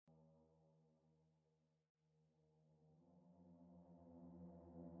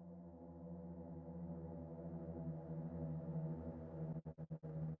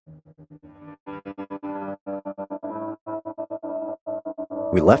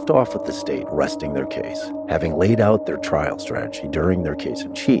We left off with the state resting their case, having laid out their trial strategy during their case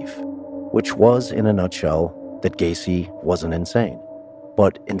in chief, which was, in a nutshell, that Gacy wasn't insane,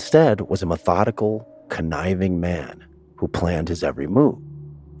 but instead was a methodical, conniving man who planned his every move.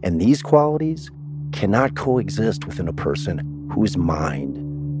 And these qualities cannot coexist within a person whose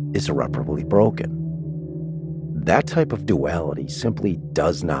mind is irreparably broken. That type of duality simply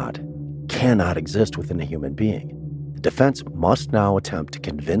cannot exist within a human being. The defense must now attempt to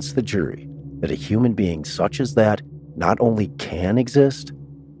convince the jury that a human being such as that not only can exist,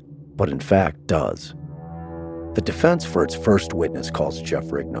 but in fact does. The defense for its first witness calls Jeff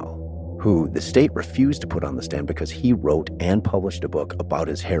Rignall, who the state refused to put on the stand because he wrote and published a book about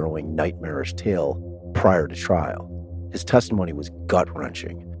his harrowing, nightmarish tale prior to trial. His testimony was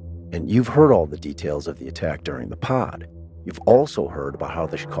gut-wrenching, and you've heard all the details of the attack during the pod. You've also heard about how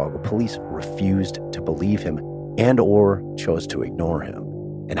the Chicago police refused to believe him and/or chose to ignore him,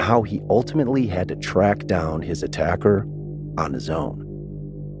 and how he ultimately had to track down his attacker on his own.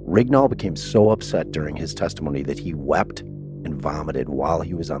 Rignall became so upset during his testimony that he wept and vomited while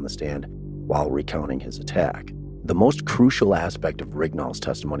he was on the stand while recounting his attack. The most crucial aspect of Rignall's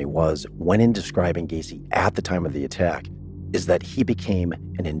testimony was, when in describing Gacy at the time of the attack, is that he became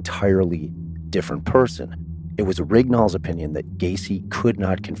an entirely different person. It was Rignall's opinion that Gacy could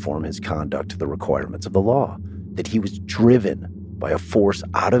not conform his conduct to the requirements of the law, that he was driven by a force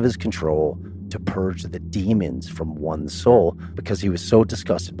out of his control to purge the demons from one's soul because he was so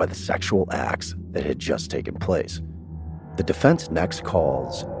disgusted by the sexual acts that had just taken place. The defense next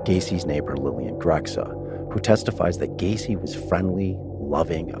calls Gacy's neighbor Lillian Grexa, who testifies that Gacy was friendly,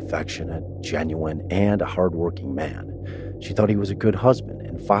 loving, affectionate, genuine, and a hardworking man. She thought he was a good husband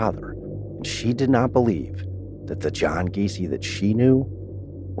and father, and she did not believe that the John Gacy that she knew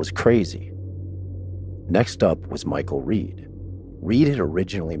was crazy. Next up was Michael Reed. Reed had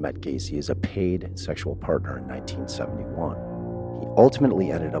originally met Gacy as a paid sexual partner in 1971. He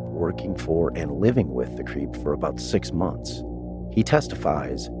ultimately ended up working for and living with the creep for about 6 months. He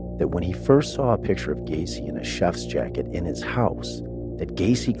testifies that when he first saw a picture of Gacy in a chef's jacket in his house, that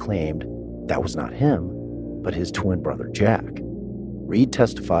Gacy claimed that was not him, but his twin brother Jack. Reed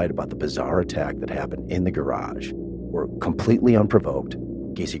testified about the bizarre attack that happened in the garage, where, completely unprovoked,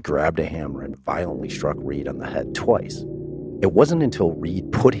 Gacy grabbed a hammer and violently struck Reed on the head twice. It wasn't until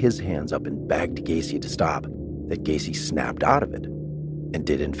Reed put his hands up and begged Gacy to stop that Gacy snapped out of it, and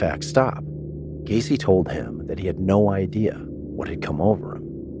did in fact stop. Gacy told him that he had no idea what had come over him.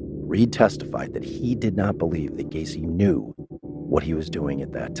 Reed testified that he did not believe that Gacy knew what he was doing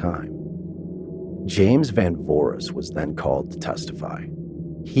at that time. James Van Voris was then called to testify.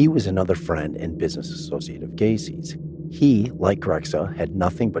 He was another friend and business associate of Gacy's. He, like Grexa, had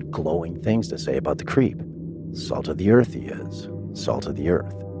nothing but glowing things to say about the creep. Salt of the earth he is. Salt of the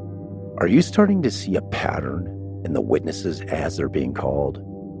earth. Are you starting to see a pattern in the witnesses as they're being called?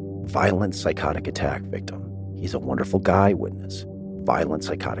 Violent psychotic attack victim. He's a wonderful guy witness. Violent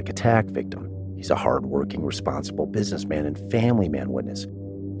psychotic attack victim. He's a hardworking, responsible businessman and family man witness.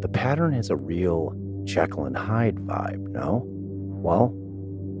 The pattern has a real Jekyll and Hyde vibe, no? Well,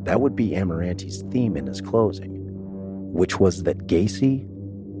 that would be Amorante's theme in his closing, which was that Gacy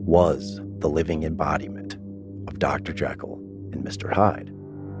was the living embodiment of Dr. Jekyll and Mr. Hyde.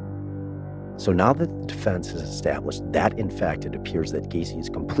 So now that the defense has established that, in fact, it appears that Gacy is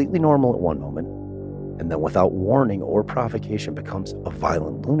completely normal at one moment, and then without warning or provocation becomes a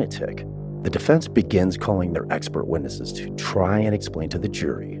violent lunatic, the defense begins calling their expert witnesses to try and explain to the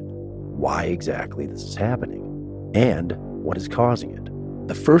jury why exactly this is happening and what is causing it.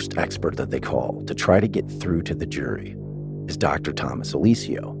 The first expert that they call to try to get through to the jury is Dr. Thomas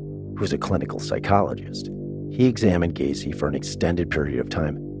Alessio, who is a clinical psychologist. He examined Gacy for an extended period of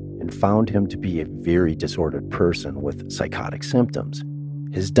time and found him to be a very disordered person with psychotic symptoms.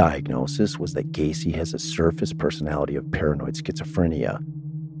 His diagnosis was that Gacy has a surface personality of paranoid schizophrenia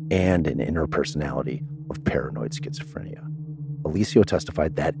and an inner personality of paranoid schizophrenia. Alessio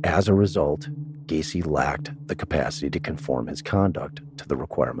testified that as a result, Gacy lacked the capacity to conform his conduct to the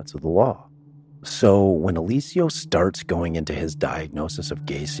requirements of the law. So when Alessio starts going into his diagnosis of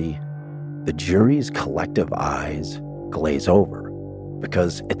Gacy, the jury's collective eyes glaze over,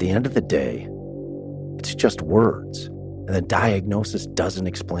 because at the end of the day, it's just words, and the diagnosis doesn't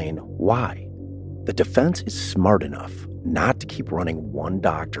explain why. The defense is smart enough not to keep running one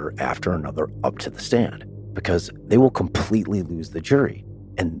doctor after another up to the stand, because they will completely lose the jury.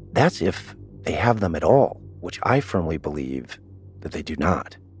 And that's if they have them at all, which I firmly believe that they do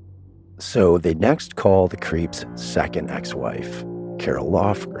not. So they next call the creep's second ex-wife, Carol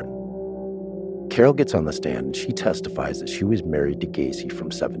Lofgren. Carol gets on the stand and she testifies that she was married to Gacy from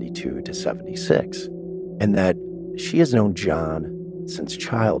 72 to 76, and that she has known John since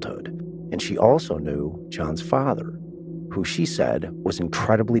childhood. And she also knew John's father, who she said was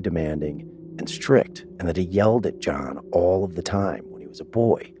incredibly demanding and strict, and that he yelled at John all of the time when he was a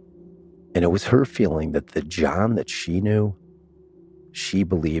boy. And it was her feeling that the John that she knew, she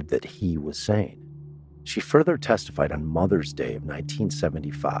believed that he was sane. She further testified on Mother's Day of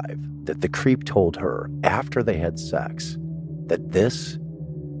 1975 that the creep told her after they had sex that this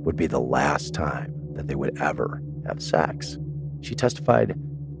would be the last time that they would ever have sex. She testified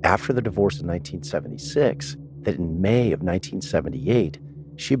after the divorce in 1976 that in May of 1978,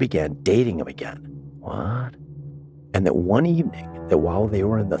 she began dating him again. What? And that one evening, that while they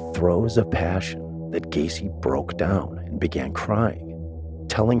were in the throes of passion, that Gacy broke down and began crying,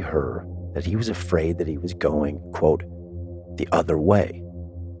 telling her that he was afraid that he was going, quote, the other way,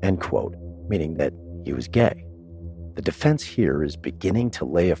 end quote, meaning that he was gay. The defense here is beginning to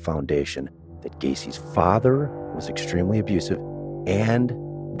lay a foundation that Gacy's father was extremely abusive, and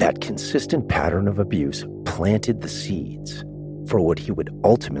that consistent pattern of abuse planted the seeds for what he would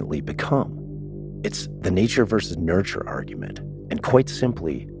ultimately become. It's the nature versus nurture argument, and quite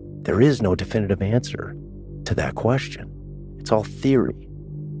simply, there is no definitive answer to that question. It's all theory.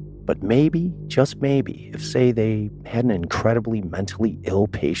 But maybe, just maybe, if, say, they had an incredibly mentally ill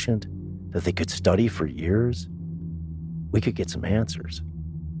patient that they could study for years, we could get some answers.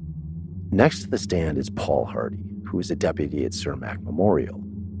 Next to the stand is Paul Hardy, who is a deputy at Cermak Memorial,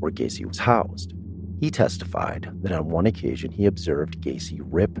 where Gacy was housed. He testified that on one occasion he observed Gacy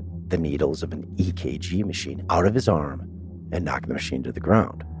rip the needles of an EKG machine out of his arm and knock the machine to the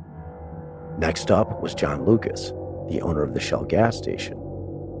ground. Next up was John Lucas, the owner of the Shell gas station.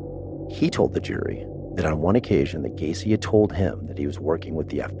 He told the jury that on one occasion that Gacy had told him that he was working with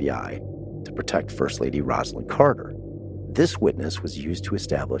the FBI to protect First Lady Rosalynn Carter. This witness was used to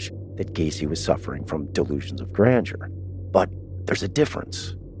establish that Gacy was suffering from delusions of grandeur. But there's a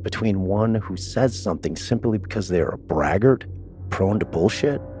difference between one who says something simply because they are a braggart, prone to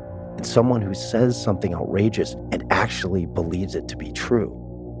bullshit, and someone who says something outrageous and actually believes it to be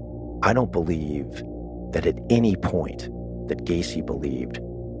true. I don't believe that at any point that Gacy believed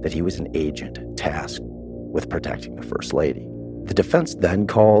that he was an agent tasked with protecting the First Lady. The defense then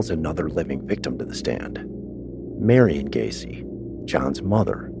calls another living victim to the stand, Marion Gacy, John's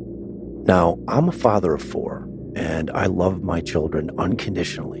mother. Now, I'm a father of 4, and I love my children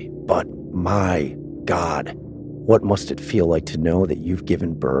unconditionally, but my God, what must it feel like to know that you've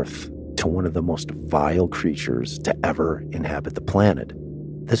given birth to one of the most vile creatures to ever inhabit the planet?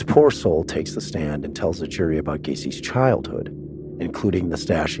 This poor soul takes the stand and tells the jury about Gacy's childhood, including the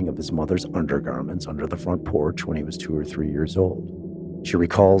stashing of his mother's undergarments under the front porch when he was 2 or 3 years old. She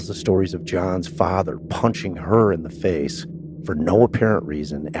recalls the stories of John's father punching her in the face for no apparent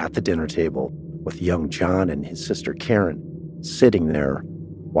reason at the dinner table with young John and his sister Karen sitting there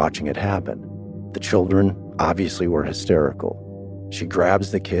watching it happen. The children obviously were hysterical. She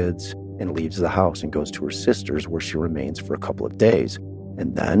grabs the kids and leaves the house and goes to her sister's, where she remains for a couple of days.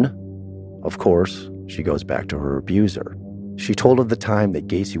 And then, of course, she goes back to her abuser. She told of the time that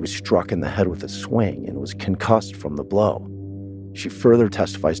Gacy was struck in the head with a swing and was concussed from the blow. She further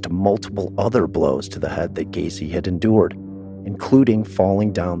testifies to multiple other blows to the head that Gacy had endured, including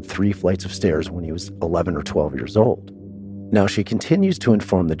falling down 3 flights of stairs when he was 11 or 12 years old. Now, she continues to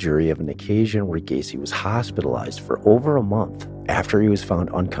inform the jury of an occasion where Gacy was hospitalized for over a month after he was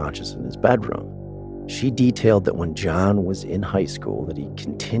found unconscious in his bedroom. She detailed that when John was in high school that he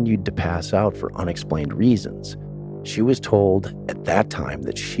continued to pass out for unexplained reasons. She was told at that time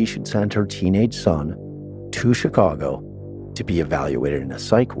that she should send her teenage son to Chicago to be evaluated in a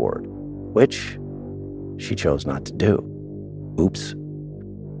psych ward, which she chose not to do. Oops.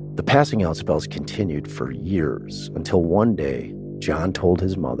 The passing out spells continued for years until one day, John told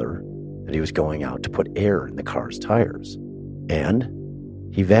his mother that he was going out to put air in the car's tires. And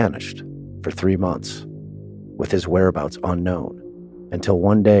he vanished for 3 months, with his whereabouts unknown, until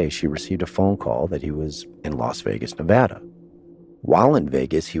one day she received a phone call that he was in Las Vegas, Nevada. While in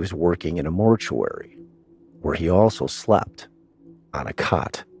Vegas, he was working in a mortuary, where he also slept on a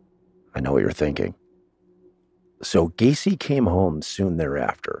cot. I know what you're thinking. So Gacy came home soon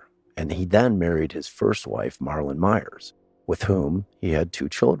thereafter, and he then married his first wife, Marlon Myers, with whom he had 2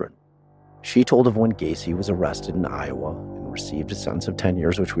 children. She told of when Gacy was arrested in Iowa and received a sentence of 10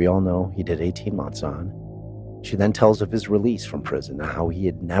 years, which we all know he did 18 months on. She then tells of his release from prison and how he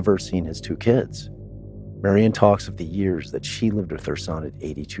had never seen his 2 kids. Marion talks of the years that she lived with her son at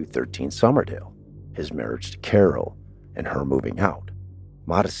 8213 Summerdale, his marriage to Carol, and her moving out.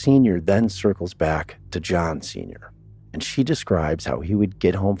 Mata Sr. then circles back to John Sr., and she describes how he would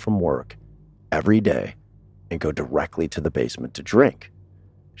get home from work every day and go directly to the basement to drink.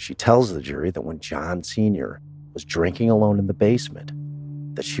 She tells the jury that when John Sr. was drinking alone in the basement,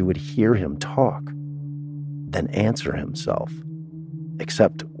 that she would hear him talk, then answer himself,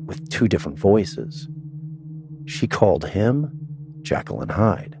 except with two different voices. She called him Jekyll and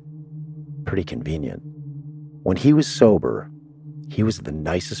Hyde. Pretty convenient. When he was sober, he was the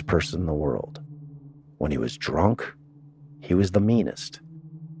nicest person in the world. When he was drunk, he was the meanest.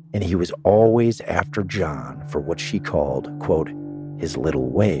 And he was always after John for what she called, quote, his little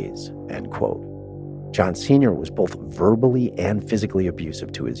ways, end quote. John Sr. was both verbally and physically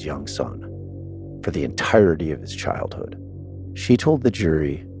abusive to his young son for the entirety of his childhood. She told the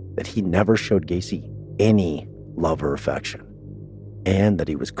jury that he never showed Gacy any love or affection, and that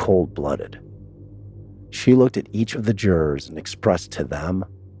he was cold-blooded. She looked at each of the jurors and expressed to them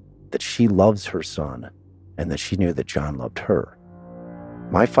that she loves her son and that she knew that John loved her.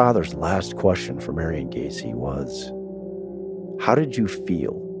 My father's last question for Marion Gacy was, "How did you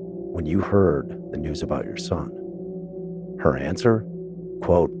feel when you heard the news about your son?" Her answer,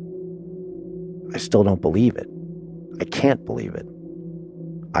 quote, "I still don't believe it. I can't believe it.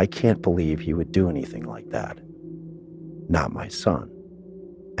 I can't believe he would do anything like that. Not my son,"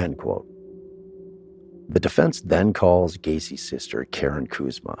 end quote. The defense then calls Gacy's sister, Karen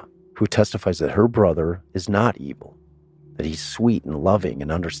Kuzma, who testifies that her brother is not evil, that he's sweet and loving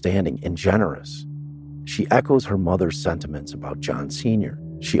and understanding and generous. She echoes her mother's sentiments about John Sr.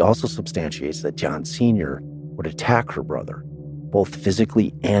 She also substantiates that John Sr. would attack her brother, both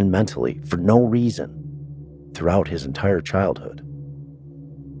physically and mentally, for no reason, throughout his entire childhood.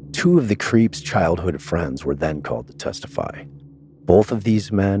 Two of the creep's childhood friends were then called to testify. Both of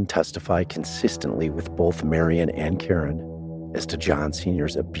these men testify consistently with both Marion and Karen as to John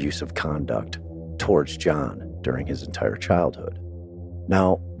Sr.'s abusive conduct towards John during his entire childhood.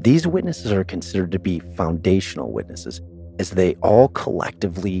 Now, these witnesses are considered to be foundational witnesses, as they all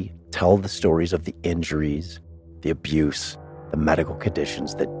collectively tell the stories of the injuries, the abuse, the medical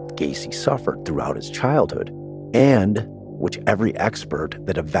conditions that Gacy suffered throughout his childhood, and which every expert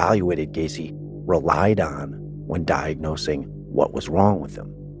that evaluated Gacy relied on when diagnosing what was wrong with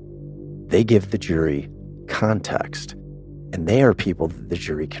him. They give the jury context, and they are people that the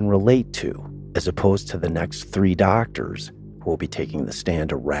jury can relate to, as opposed to the next three doctors who will be taking the stand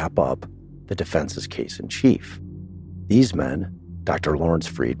to wrap up the defense's case in chief. These men, Dr. Lawrence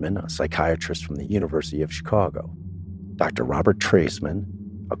Friedman, a psychiatrist from the University of Chicago, Dr. Robert Traceman,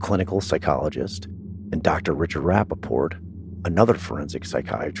 a clinical psychologist, and Dr. Richard Rappaport, another forensic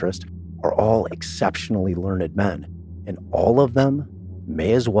psychiatrist, are all exceptionally learned men, and all of them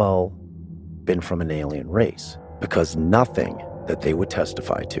may as well been from an alien race, because nothing that they would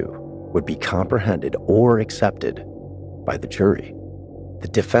testify to would be comprehended or accepted by the jury. The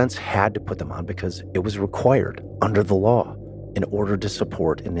defense had to put them on because it was required under the law in order to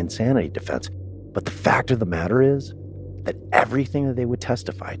support an insanity defense. But the fact of the matter is that everything that they would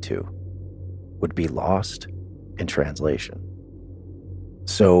testify to would be lost in translation.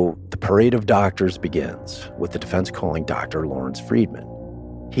 So the parade of doctors begins with the defense calling Dr. Lawrence Friedman.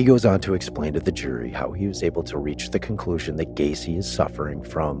 He goes on to explain to the jury how he was able to reach the conclusion that Gacy is suffering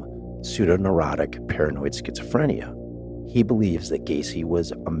from pseudoneurotic paranoid schizophrenia. He believes that Gacy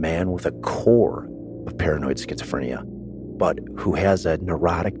was a man with a core of paranoid schizophrenia, but who has a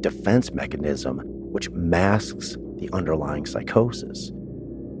neurotic defense mechanism which masks the underlying psychosis.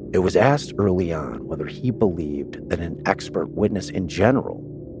 It was asked early on whether he believed that an expert witness in general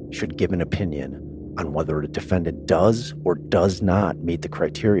should give an opinion on whether a defendant does or does not meet the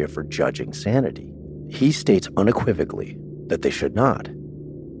criteria for judging sanity. He states unequivocally that they should not.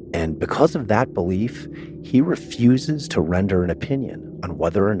 And because of that belief, he refuses to render an opinion on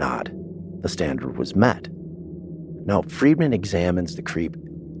whether or not the standard was met. Now, Friedman examines the creep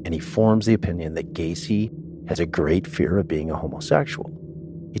and he forms the opinion that Gacy has a great fear of being a homosexual.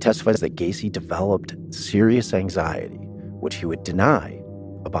 He testifies that Gacy developed serious anxiety, which he would deny,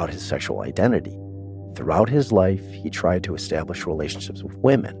 about his sexual identity. Throughout his life, he tried to establish relationships with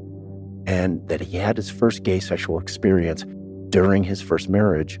women, and that he had his first gay sexual experience during his first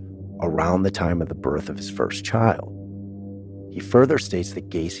marriage around the time of the birth of his first child. He further states that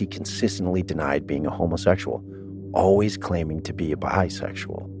Gacy consistently denied being a homosexual, always claiming to be a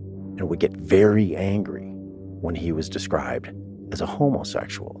bisexual, and would get very angry when he was described as a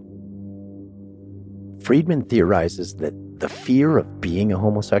homosexual. Friedman theorizes that the fear of being a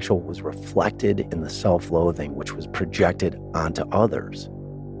homosexual was reflected in the self-loathing which was projected onto others,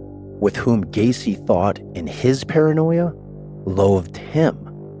 with whom Gacy thought in his paranoia loathed him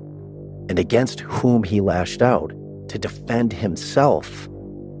and against whom he lashed out to defend himself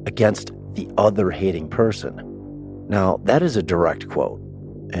against the other hating person. Now, that is a direct quote.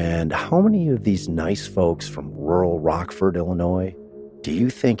 And how many of these nice folks from rural Rockford, Illinois, do you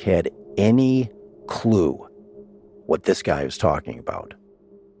think had any clue what this guy was talking about?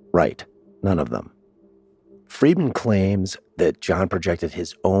 Right, none of them. Friedman claims that John projected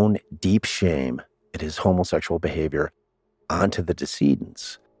his own deep shame at his homosexual behavior onto the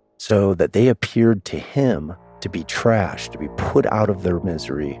decedents, so that they appeared to him to be trash, to be put out of their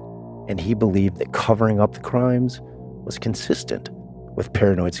misery, and he believed that covering up the crimes was consistent with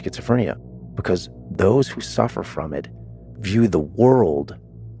paranoid schizophrenia, because those who suffer from it view the world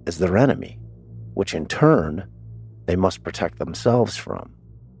as their enemy, which in turn they must protect themselves from.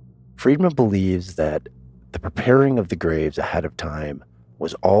 Friedman believes that the preparing of the graves ahead of time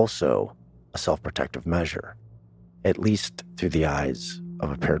was also a self-protective measure, at least through the eyes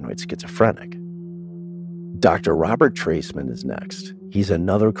of a paranoid schizophrenic. Dr. Robert Traceman is next. He's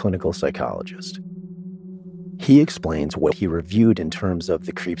another clinical psychologist. He explains what he reviewed in terms of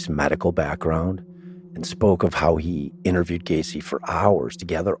the creep's medical background and spoke of how he interviewed Gacy for hours to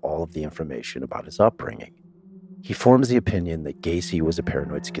gather all of the information about his upbringing. He forms the opinion that Gacy was a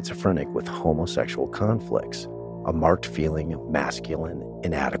paranoid schizophrenic with homosexual conflicts, a marked feeling of masculine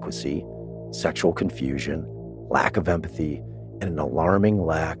inadequacy, sexual confusion, lack of empathy, and an alarming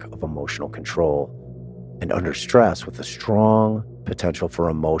lack of emotional control, and under stress with a strong potential for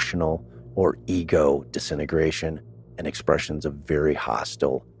emotional or ego disintegration and expressions of very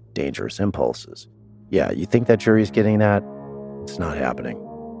hostile, dangerous impulses. Yeah, you think that jury's getting that? It's not happening.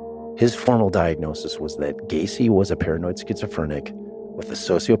 His formal diagnosis was that Gacy was a paranoid schizophrenic with a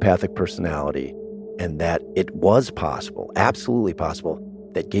sociopathic personality, and that it was possible, absolutely possible,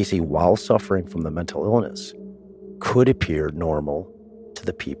 that Gacy, while suffering from the mental illness, could appear normal to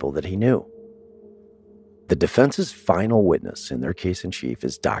the people that he knew. The defense's final witness in their case in chief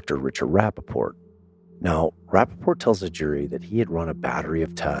is Dr. Richard Rappaport. Now, Rappaport tells the jury that he had run a battery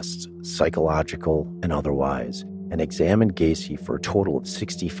of tests, psychological and otherwise, and examined Gacy for a total of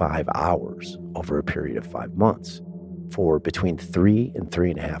 65 hours over a period of 5 months, for between 3 and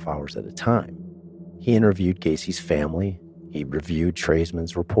 3.5 hours at a time. He interviewed Gacy's family, he reviewed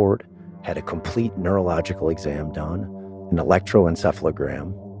Traceman's report, had a complete neurological exam done, an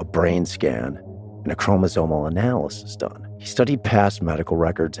electroencephalogram, a brain scan, and a chromosomal analysis done. He studied past medical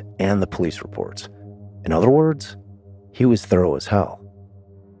records and the police reports. In other words, he was thorough as hell.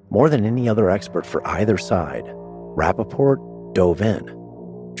 More than any other expert for either side, Rappaport dove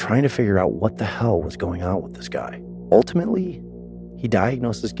in, trying to figure out what the hell was going on with this guy. Ultimately, he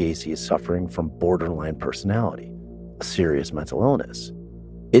diagnoses Gacy as suffering from borderline personality, a serious mental illness.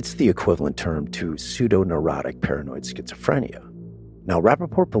 It's the equivalent term to pseudoneurotic paranoid schizophrenia. Now,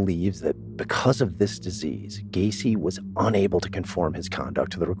 Rappaport believes that because of this disease, Gacy was unable to conform his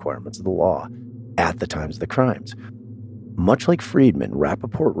conduct to the requirements of the law at the times of the crimes. Much like Friedman,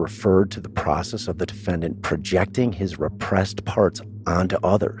 Rappaport referred to the process of the defendant projecting his repressed parts onto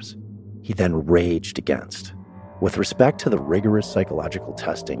others. He then raged against. With respect to the rigorous psychological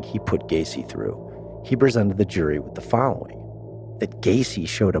testing he put Gacy through, he presented the jury with the following: that Gacy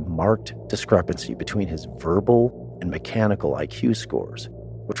showed a marked discrepancy between his verbal and mechanical IQ scores,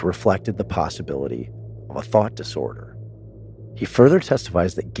 which reflected the possibility of a thought disorder. He further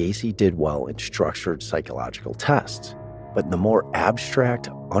testifies that Gacy did well in structured psychological tests, but in the more abstract,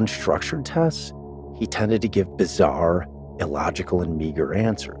 unstructured tests, he tended to give bizarre, illogical, and meager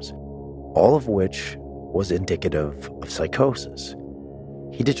answers, all of which was indicative of psychosis.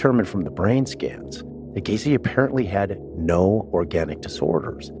 He determined from the brain scans that Gacy apparently had no organic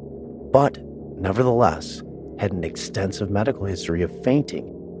disorders, but nevertheless had an extensive medical history of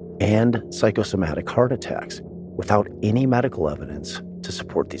fainting and psychosomatic heart attacks without any medical evidence to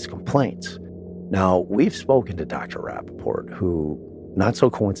support these complaints. Now, we've spoken to Dr. Rappaport, who, not so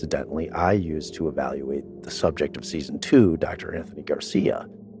coincidentally, I used to evaluate the subject of Season 2, Dr. Anthony Garcia,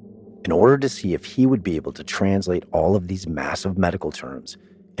 in order to see if he would be able to translate all of these massive medical terms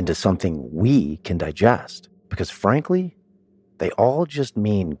into something we can digest. Because frankly, they all just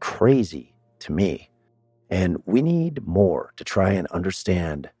mean crazy to me. And we need more to try and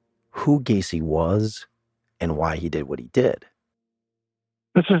understand who Gacy was and why he did what he did.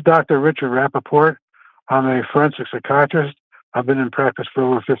 This is Dr. Richard Rappaport. I'm a forensic psychiatrist. I've been in practice for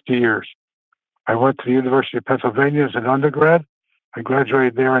over 50 years. I went to the University of Pennsylvania as an undergrad. I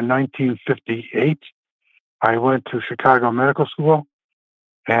graduated there in 1958. I went to Chicago Medical School,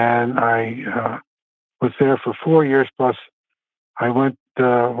 and I was there for 4 years, plus I went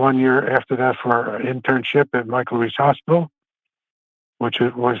 1 year after that for an internship at Michael Reese Hospital. which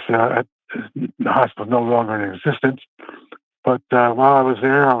was at the hospital no longer in existence. But while I was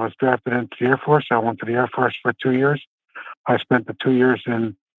there, I was drafted into the Air Force. I went to the Air Force for 2 years. I spent the 2 years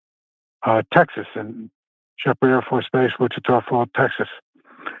in Texas, in Shepherd Air Force Base, Wichita Falls, Texas.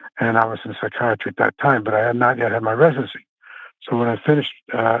 And I was in psychiatry at that time, but I had not yet had my residency. So when I finished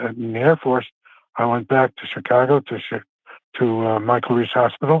in the Air Force, I went back to Chicago to Michael Reese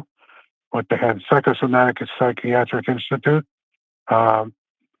Hospital, what they had Psychosomatic and Psychiatric Institute under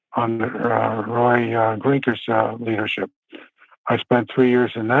Roy Grinker's leadership. I spent 3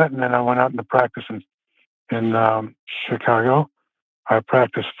 years in that, and then I went out into practice in Chicago. I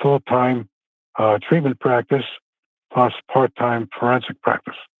practiced full-time treatment practice plus part-time forensic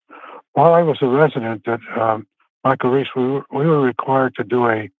practice. While I was a resident at Michael Reese, we were required to do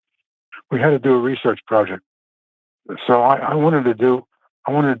a research project. So I wanted to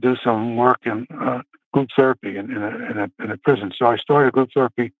do some work in group therapy in a prison. So I started a group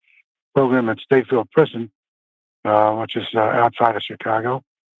therapy program at Stateville Prison, which is outside of Chicago,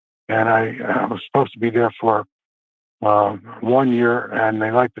 and I was supposed to be there for 1 year, and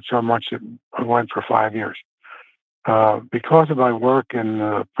they liked it so much that I went for 5 years. Because of my work in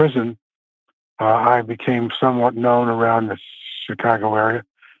the prison, I became somewhat known around the Chicago area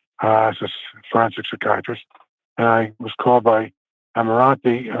as a forensic psychiatrist, and I was called by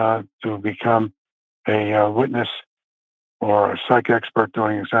Amirante to become a witness or a psych expert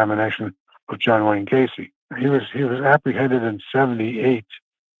doing examination of John Wayne Gacy. He was apprehended in '78,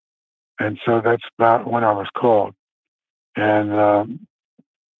 and so that's about when I was called, and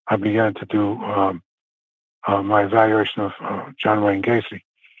I began to do my evaluation of John Wayne Gacy.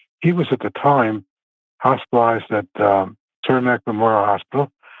 He was at the time hospitalized at Turmac Memorial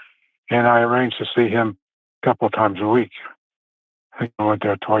Hospital, and I arranged to see him a couple of times a week. I think I went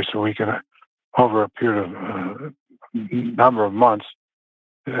there twice a week, and over a period of number of months,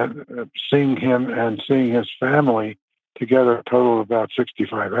 seeing him and seeing his family together a total of about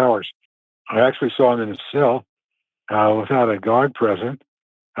 65 hours. I actually saw him in his cell without a guard present.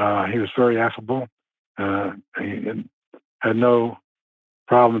 He was very affable. He had no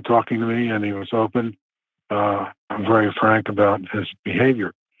problem talking to me, and he was open. I'm very frank about his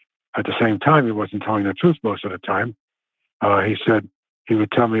behavior. At the same time, he wasn't telling the truth most of the time. He said he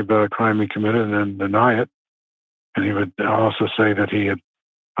would tell me about a crime he committed and then deny it. And he would also say that he had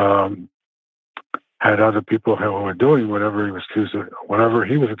had other people who were doing whatever he was accused of. Whatever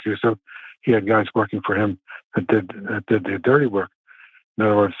he was accused of, he had guys working for him that did the dirty work. In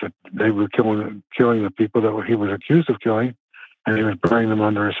other words, that they were killing the people that he was accused of killing, and he was burning them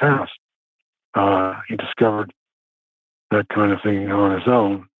under his house. He discovered that kind of thing on his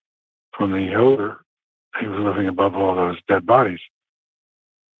own from the odor. He was living above all those dead bodies.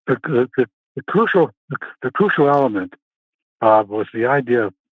 The crucial element was the idea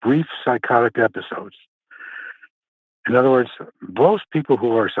of brief psychotic episodes. In other words, most people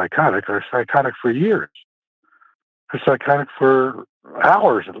who are psychotic for years. They're psychotic for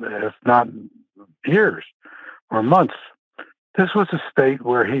hours, if not years or months. This was a state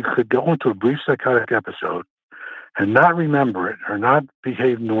where he could go into a brief psychotic episode and not remember it or not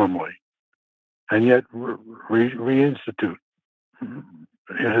behave normally, and yet reinstitute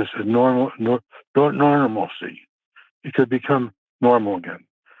his normalcy. He could become normal again.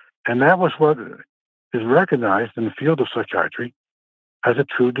 And that was what is recognized in the field of psychiatry as a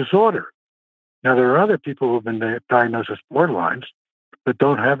true disorder. Now, there are other people who have been diagnosed as borderlines that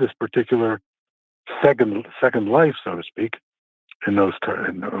don't have this particular second life, so to speak,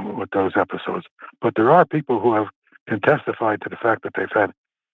 with those episodes. But there are people who can testify to the fact that they've had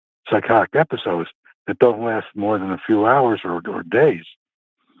psychotic episodes that don't last more than a few hours or days.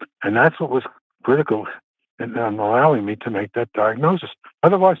 And that's what was critical in allowing me to make that diagnosis.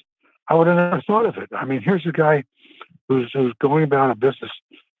 Otherwise, I would have never thought of it. I mean, here's a guy who's going about a business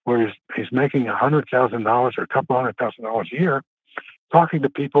where he's making $100,000 or a couple $100,000 a year, talking to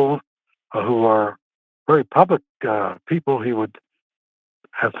people who are very public people. He would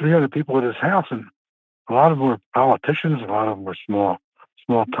have 300 people at his house, and a lot of them were politicians, a lot of them were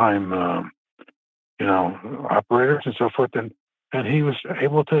small-time, operators and so forth, and he was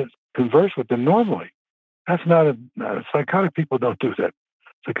able to converse with them normally. That's not psychotic people don't do that.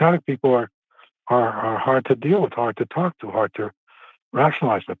 Psychotic people are hard to deal with, hard to talk to, hard to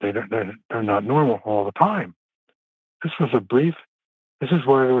rationalize, but they're not normal all the time. This is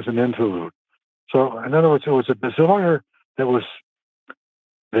where there was an interlude. So, in other words, it was a disorder that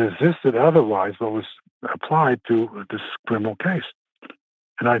existed otherwise, but was applied to this criminal case.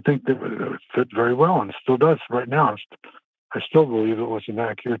 And I think that it fit very well, and it still does right now. I still believe it was an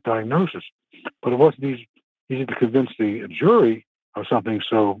accurate diagnosis, but it wasn't easy to convince the jury of something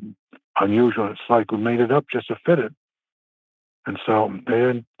so unusual. It's like we made it up just to fit it. And so they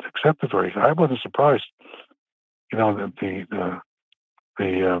didn't accept the verdict. I wasn't surprised, that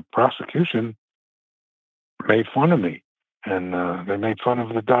the prosecution made fun of me, and they made fun of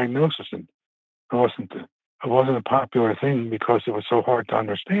the diagnosis, and it wasn't a popular thing because it was so hard to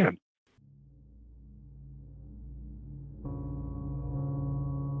understand.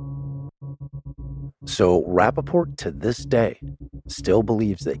 So Rappaport, to this day, still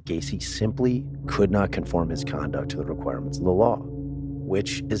believes that Gacy simply could not conform his conduct to the requirements of the law,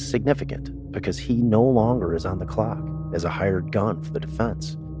 which is significant because he no longer is on the clock as a hired gun for the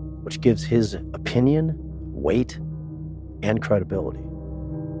defense, which gives his opinion weight and credibility.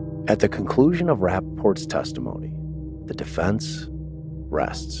 At the conclusion of Rappaport's testimony, the defense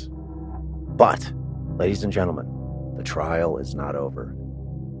rests. But, ladies and gentlemen, the trial is not over.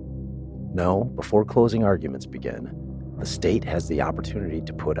 No, before closing arguments begin, the state has the opportunity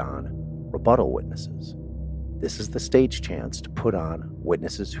to put on rebuttal witnesses. This is the state's chance to put on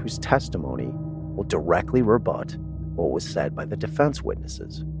witnesses whose testimony will directly rebut what was said by the defense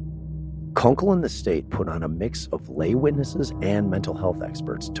witnesses. Kunkel and the state put on a mix of lay witnesses and mental health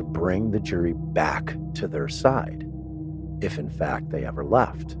experts to bring the jury back to their side, if in fact they ever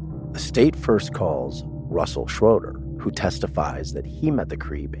left. The state first calls Russell Schroeder, who testifies that he met the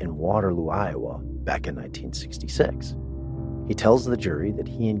creep in Waterloo, Iowa, back in 1966. He tells the jury that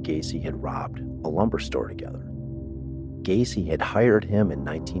he and Gacy had robbed a lumber store together. Gacy had hired him in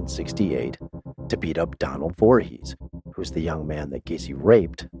 1968 to beat up Donald Voorhees, who's the young man that Gacy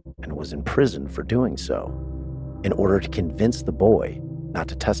raped and was in prison for doing so, in order to convince the boy not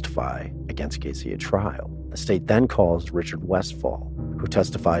to testify against Gacy at trial. The state then calls Richard Westfall, who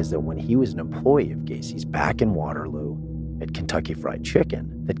testifies that when he was an employee of Gacy's back in Waterloo at Kentucky Fried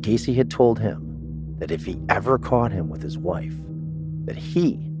Chicken, that Gacy had told him that if he ever caught him with his wife, that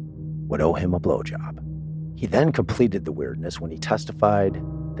he would owe him a blowjob. He then completed the weirdness when he testified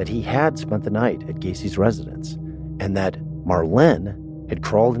that he had spent the night at Gacy's residence and that Marlene had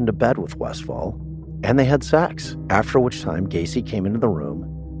crawled into bed with Westfall and they had sex, after which time Gacy came into the room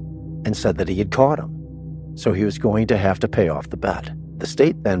and said that he had caught him, so he was going to have to pay off the bet. The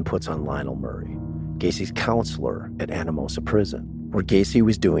state then puts on Lionel Murray, Gacy's counselor at Anamosa Prison, where Gacy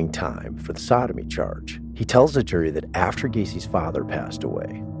was doing time for the sodomy charge. He tells the jury that after Gacy's father passed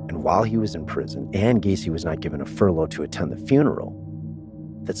away, and while he was in prison and Gacy was not given a furlough to attend the funeral,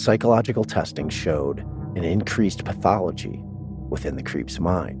 that psychological testing showed an increased pathology within the creep's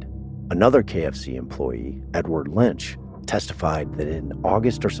mind. Another KFC employee, Edward Lynch, testified that in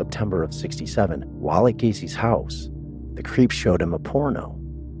August or September of '67, while at Gacy's house, the creep showed him a porno,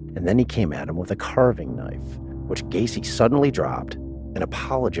 and then he came at him with a carving knife, which Gacy suddenly dropped and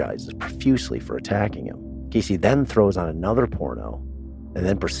apologizes profusely for attacking him. Gacy then throws on another porno and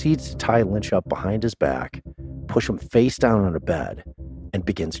then proceeds to tie Lynch up behind his back, push him face down on a bed, and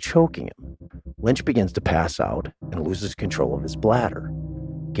begins choking him. Lynch begins to pass out and loses control of his bladder.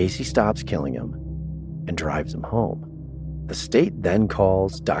 Gacy stops killing him and drives him home. The state then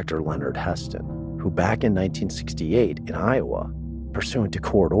calls Dr. Leonard Heston, who back in 1968 in Iowa, pursuant to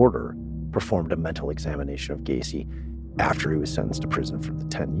court order, performed a mental examination of Gacy after he was sentenced to prison for the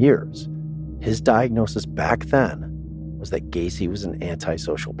 10 years. His diagnosis back then was that Gacy was an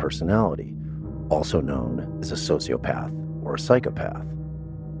antisocial personality, also known as a sociopath or a psychopath.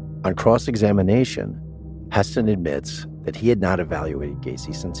 On cross-examination, Heston admits that he had not evaluated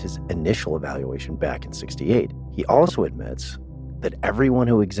Gacy since his initial evaluation back in '68. He also admits that everyone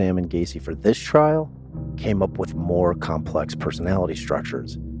who examined Gacy for this trial came up with more complex personality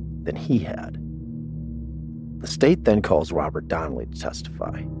structures than he had. The state then calls Robert Donnelly to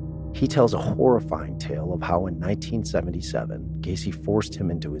testify. He tells a horrifying tale of how in 1977, Gacy forced him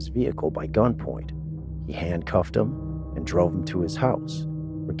into his vehicle by gunpoint. He handcuffed him and drove him to his house,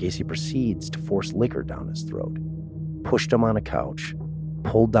 where Gacy proceeds to force liquor down his throat, pushed him on a couch,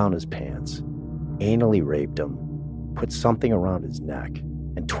 pulled down his pants, anally raped him, put something around his neck,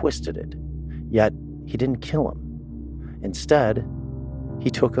 and twisted it. Yet, he didn't kill him. Instead, he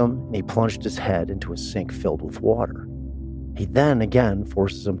took him and he plunged his head into a sink filled with water. He then again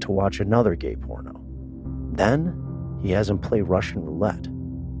forces him to watch another gay porno. Then, he has him play Russian roulette.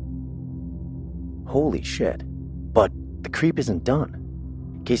 Holy shit. But the creep isn't done.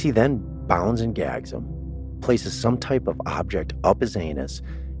 Gacy then bounds and gags him, places some type of object up his anus,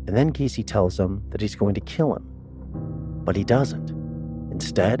 and then Gacy tells him that he's going to kill him. But he doesn't.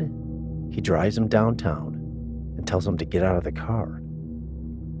 Instead, he drives him downtown and tells him to get out of the car.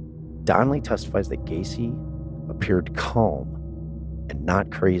 Donnelly testifies that Gacy appeared calm and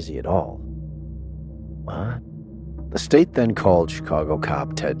not crazy at all. What? The state then called Chicago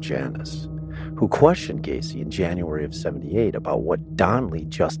cop Ted Janus, who questioned Gacy in January of '78 about what Donnelly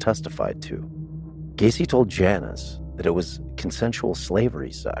just testified to. Gacy told Janus that it was consensual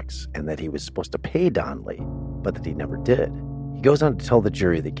slavery sex and that he was supposed to pay Donnelly, but that he never did. He goes on to tell the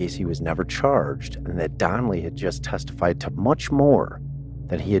jury that Gacy was never charged and that Donnelly had just testified to much more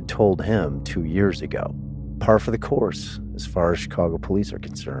than he had told him 2 years ago. Par for the course as far as Chicago police are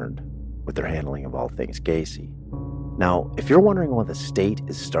concerned with their handling of all things Gacy. Now, if you're wondering why the state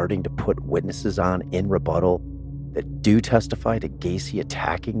is starting to put witnesses on in rebuttal that do testify to Gacy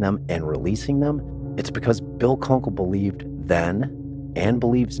attacking them and releasing them, it's because Bill Kunkel believed then and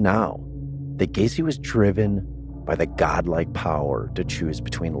believes now that Gacy was driven by the godlike power to choose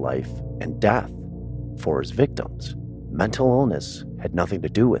between life and death for his victims. Mental illness had nothing to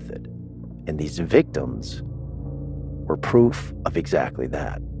do with it, and these victims were proof of exactly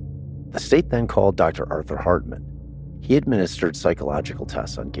that. The state then called Dr. Arthur Hartman. He administered psychological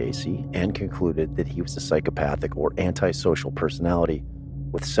tests on Gacy and concluded that he was a psychopathic or antisocial personality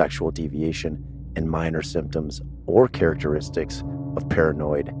with sexual deviation and minor symptoms or characteristics of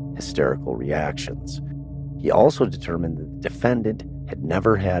paranoid hysterical reactions. He also determined that the defendant had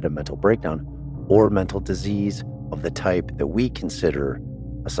never had a mental breakdown or mental disease of the type that we consider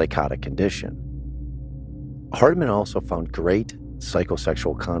a psychotic condition. Hartman also found great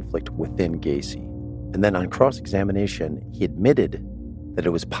psychosexual conflict within Gacy. And then on cross-examination, he admitted that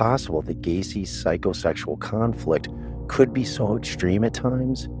it was possible that Gacy's psychosexual conflict could be so extreme at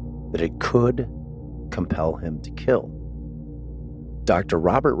times that it could compel him to kill. Dr.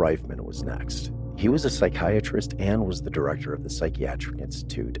 Robert Reifman was next. He was a psychiatrist and was the director of the Psychiatric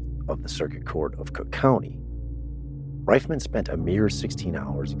Institute of the Circuit Court of Cook County. Reifman spent a mere 16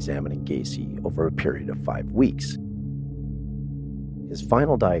 hours examining Gacy over a period of 5 weeks. His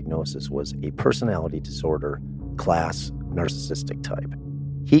final diagnosis was a personality disorder, class narcissistic type.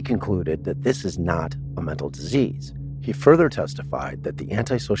 He concluded that this is not a mental disease. He further testified that the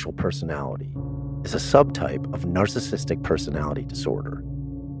antisocial personality is a subtype of narcissistic personality disorder.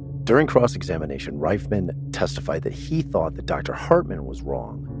 During cross-examination, Reifman testified that he thought that Dr. Hartman was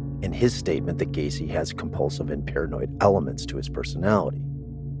wrong in his statement that Gacy has compulsive and paranoid elements to his personality.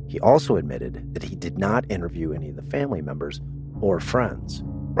 He also admitted that he did not interview any of the family members or friends.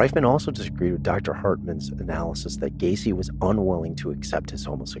 Reifman also disagreed with Dr. Hartman's analysis that Gacy was unwilling to accept his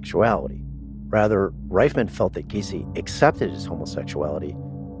homosexuality. Rather, Reifman felt that Gacy accepted his homosexuality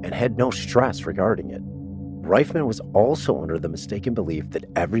and had no stress regarding it. Reifman was also under the mistaken belief that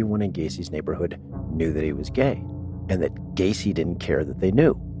everyone in Gacy's neighborhood knew that he was gay, and that Gacy didn't care that they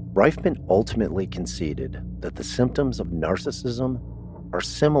knew. Reifman ultimately conceded that the symptoms of narcissism are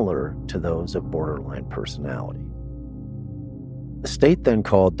similar to those of borderline personality. The state then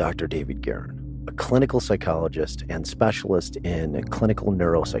called Dr. David Guerin, a clinical psychologist and specialist in clinical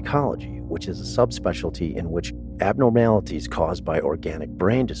neuropsychology, which is a subspecialty in which abnormalities caused by organic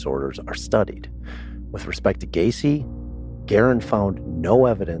brain disorders are studied. With respect to Gacy, Guerin found no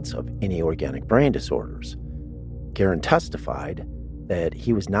evidence of any organic brain disorders. Guerin testified that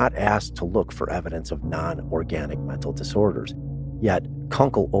he was not asked to look for evidence of non-organic mental disorders, yet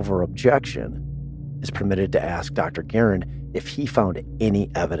Kunkel, over objection, is permitted to ask Dr. Guerin if he found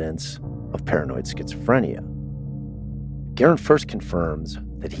any evidence of paranoid schizophrenia. Guerin first confirms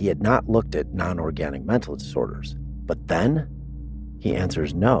that he had not looked at non-organic mental disorders, but then he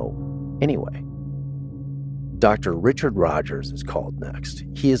answers no anyway. Dr. Richard Rogers is called next.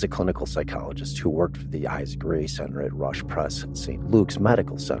 He is a clinical psychologist who worked for the Isaac Ray Center at Rush Press St. Luke's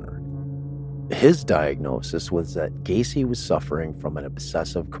Medical Center. His diagnosis was that Gacy was suffering from an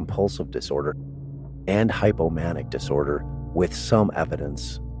obsessive-compulsive disorder and hypomanic disorder with some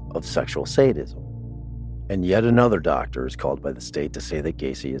evidence of sexual sadism. And yet another doctor is called by the state to say that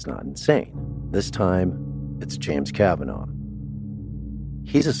Gacy is not insane. This time, it's James Kavanaugh.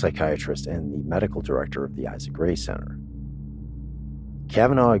 He's a psychiatrist and the medical director of the Isaac Ray Center.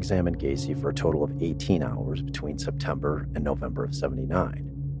 Kavanaugh examined Gacy for a total of 18 hours between September and November of '79.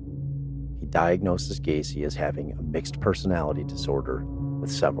 He diagnoses Gacy as having a mixed personality disorder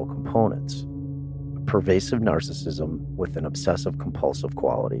with several components: a pervasive narcissism with an obsessive-compulsive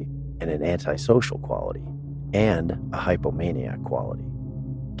quality and an antisocial quality, and a hypomaniac quality.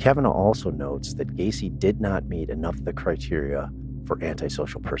 Kavanaugh also notes that Gacy did not meet enough of the criteria for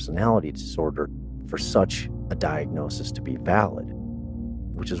antisocial personality disorder for such a diagnosis to be valid,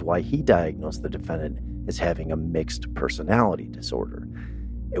 which is why he diagnosed the defendant as having a mixed personality disorder.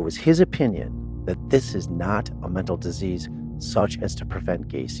 It was his opinion that this is not a mental disease such as to prevent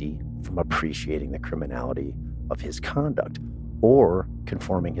Gacy from appreciating the criminality of his conduct or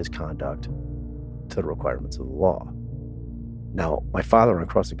conforming his conduct to the requirements of the law. Now, my father on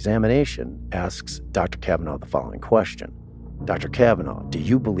cross-examination asks Dr. Kavanaugh the following question. Dr. Kavanaugh, do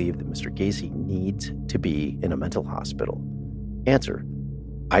you believe that Mr. Gacy needs to be in a mental hospital? Answer,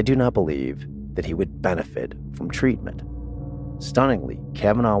 I do not believe that he would benefit from treatment. Stunningly,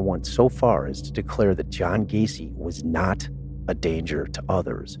 Kavanaugh went so far as to declare that John Gacy was not a danger to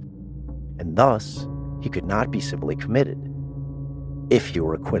others, and thus he could not be civilly committed if he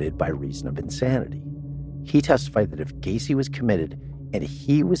were acquitted by reason of insanity. He testified that if Gacy was committed and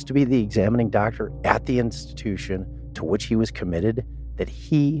he was to be the examining doctor at the institution to which he was committed, that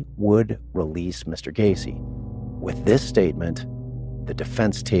he would release Mr. Gacy. With this statement, the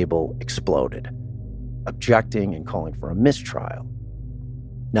defense table exploded, objecting and calling for a mistrial.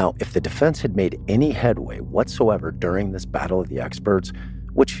 Now, if the defense had made any headway whatsoever during this battle of the experts,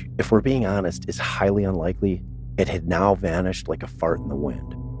 which, if we're being honest, is highly unlikely, it had now vanished like a fart in the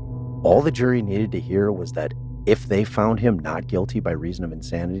wind. All the jury needed to hear was that if they found him not guilty by reason of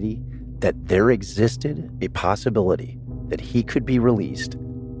insanity, that there existed a possibility that he could be released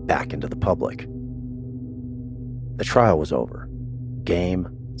back into the public. The trial was over. Game,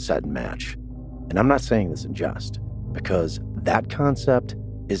 set, and match. And I'm not saying this in jest, because that concept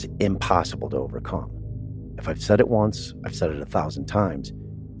is impossible to overcome. If I've said it once, I've said it 1,000 times.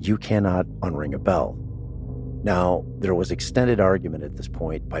 You cannot unring a bell. Now, there was extended argument at this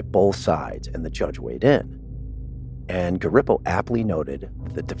point by both sides, and the judge weighed in. And Garippo aptly noted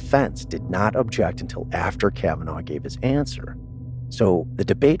that the defense did not object until after Kavanaugh gave his answer. So the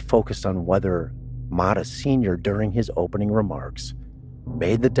debate focused on whether Motta Sr., during his opening remarks,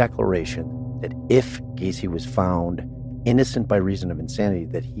 made the declaration that if Gacy was found innocent by reason of insanity,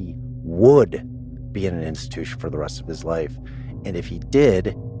 that he would be in an institution for the rest of his life. And if he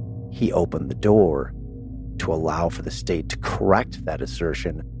did, he opened the door to allow for the state to correct that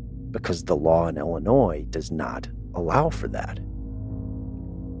assertion, because the law in Illinois does not allow for that.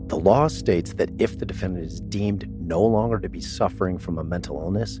 The law states that if the defendant is deemed no longer to be suffering from a mental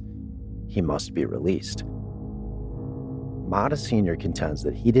illness, he must be released. Motta Sr. contends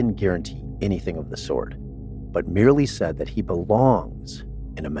that he didn't guarantee anything of the sort, but merely said that he belongs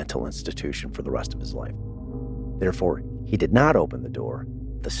in a mental institution for the rest of his life. Therefore, he did not open the door.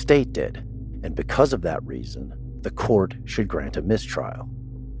 The state did. And because of that reason, the court should grant a mistrial.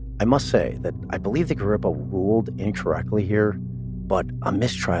 I must say that I believe that Garippo ruled incorrectly here, but a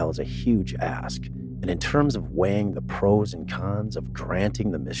mistrial is a huge ask. And in terms of weighing the pros and cons of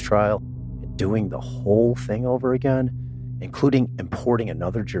granting the mistrial and doing the whole thing over again, including importing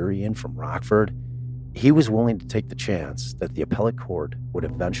another jury in from Rockford, he was willing to take the chance that the appellate court would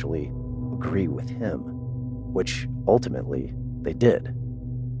eventually agree with him, which ultimately they did.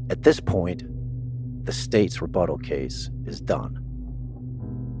 At this point, the state's rebuttal case is done.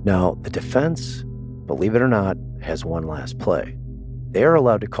 Now, the defense, believe it or not, has one last play. They are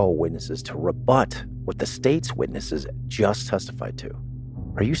allowed to call witnesses to rebut what the state's witnesses just testified to.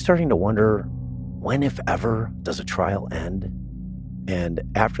 Are you starting to wonder, when, if ever, does a trial end? And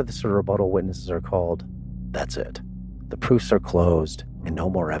after the rebuttal witnesses are called, that's it. The proofs are closed and no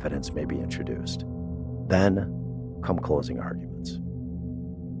more evidence may be introduced. Then come closing arguments.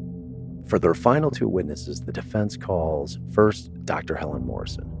 For their final two witnesses, the defense calls first Dr. Helen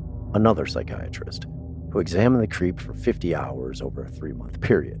Morrison, another psychiatrist, who examined the creep for 50 hours over a 3-month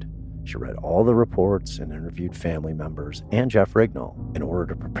period. She read all the reports and interviewed family members and Jeff Rignall in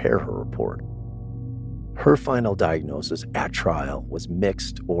order to prepare her report. Her final diagnosis at trial was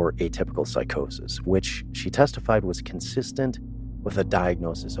mixed or atypical psychosis, which she testified was consistent with a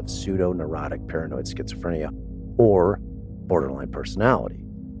diagnosis of pseudo-neurotic paranoid schizophrenia or borderline personality.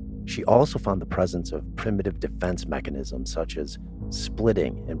 She also found the presence of primitive defense mechanisms such as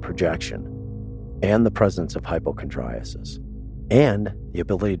splitting and projection, and the presence of hypochondriasis, and the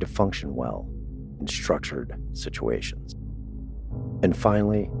ability to function well in structured situations. And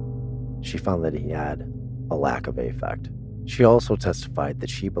finally, she found that he had a lack of affect. She also testified that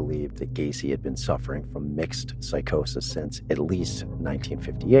she believed that Gacy had been suffering from mixed psychosis since at least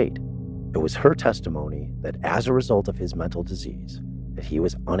 1958. It was her testimony that as a result of his mental disease, that he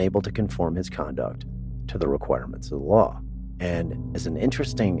was unable to conform his conduct to the requirements of the law. And as an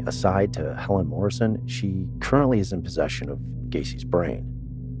interesting aside to Helen Morrison, she currently is in possession of Gacy's brain,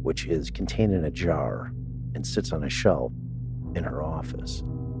 which is contained in a jar and sits on a shelf in her office.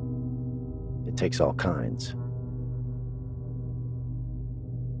 It takes all kinds.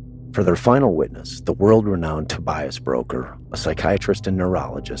 For their final witness, the world-renowned Tobias Broker, a psychiatrist and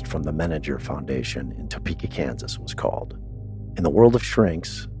neurologist from the Menninger Foundation in Topeka, Kansas, was called. In the world of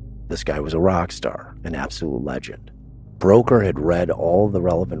shrinks, this guy was a rock star, an absolute legend. Broker had read all the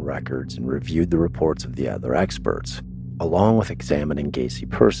relevant records and reviewed the reports of the other experts. along with examining Gacy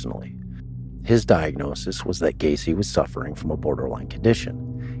personally. His diagnosis was that Gacy was suffering from a borderline condition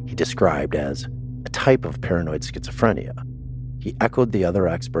he described as a type of paranoid schizophrenia. He echoed the other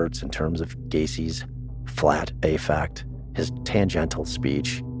experts in terms of Gacy's flat affect, his tangential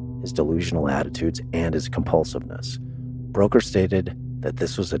speech, his delusional attitudes, and his compulsiveness. Broeker stated that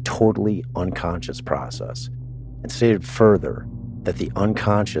this was a totally unconscious process, and stated further that the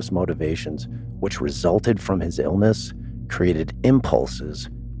unconscious motivations which resulted from his illness created impulses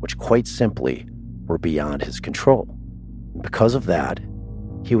which quite simply were beyond his control. And because of that,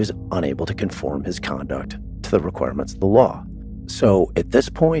 he was unable to conform his conduct to the requirements of the law. So at this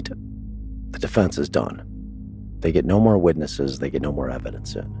point, the defense is done. They get no more witnesses, they get no more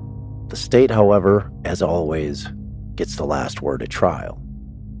evidence in. The state, however, as always, gets the last word at trial.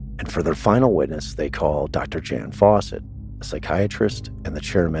 And for their final witness, they call Dr. Jan Fawcett, a psychiatrist and the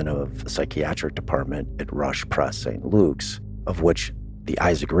chairman of the psychiatric department at Rush Press St. Luke's, of which the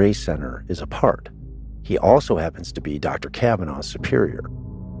Isaac Ray Center is a part. He also happens to be Dr. Kavanaugh's superior.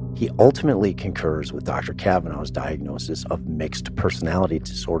 He ultimately concurs with Dr. Kavanaugh's diagnosis of mixed personality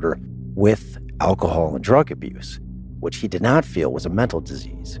disorder with alcohol and drug abuse, which he did not feel was a mental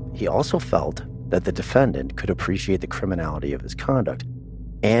disease. He also felt that the defendant could appreciate the criminality of his conduct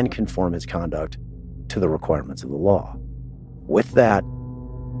and conform his conduct to the requirements of the law. With that,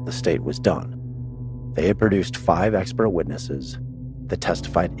 the state was done. They had produced 5 expert witnesses that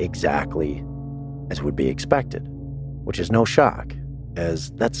testified exactly as would be expected, which is no shock,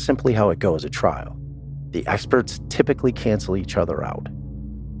 as that's simply how it goes at trial. The experts typically cancel each other out.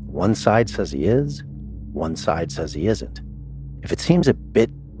 One side says he is, one side says he isn't. If it seems a bit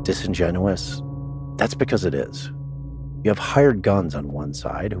disingenuous, that's because it is. You have hired guns on one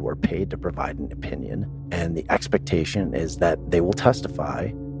side who are paid to provide an opinion, and the expectation is that they will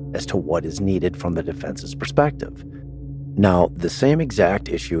testify as to what is needed from the defense's perspective. Now, the same exact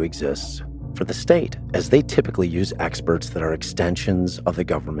issue exists for the state, as they typically use experts that are extensions of the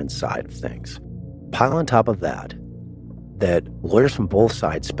government side of things. Pile on top of that lawyers from both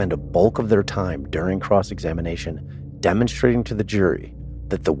sides spend a bulk of their time during cross-examination demonstrating to the jury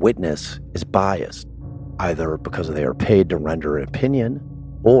that the witness is biased, either because they are paid to render an opinion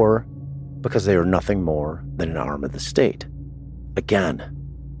or because they are nothing more than an arm of the state. Again,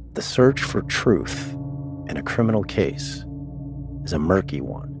 the search for truth in a criminal case is a murky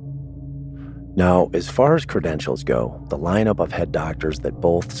one. Now, as far as credentials go, the lineup of head doctors that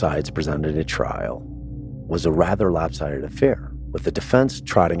both sides presented at trial was a rather lopsided affair, with the defense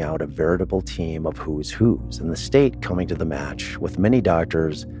trotting out a veritable team of who's who's, and the state coming to the match with many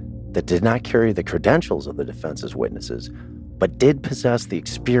doctors that did not carry the credentials of the defense's witnesses, but did possess the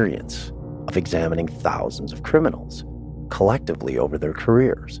experience of examining thousands of criminals collectively over their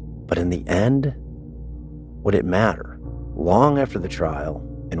careers. But in the end, would it matter? Long after the trial,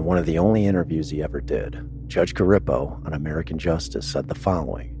 in one of the only interviews he ever did, Judge Garippo on American Justice said the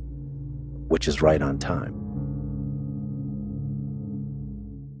following, which is right on time.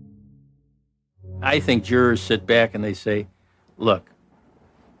 I think jurors sit back and they say, look,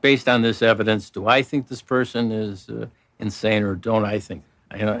 based on this evidence, do I think this person is insane or don't I think?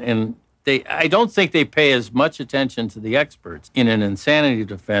 And I don't think they pay as much attention to the experts in an insanity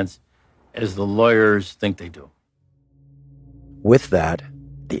defense as the lawyers think they do. With that,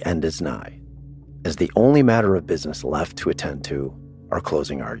 the end is nigh, as the only matter of business left to attend to are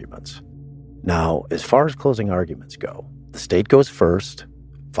closing arguments. Now, as far as closing arguments go, the state goes first,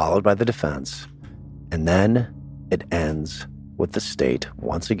 followed by the defense, and then it ends with the state,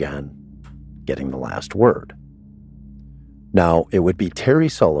 once again, getting the last word. Now, it would be Terry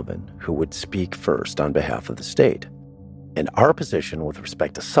Sullivan who would speak first on behalf of the state. And our position with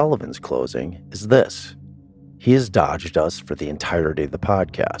respect to Sullivan's closing is this. He has dodged us for the entirety of the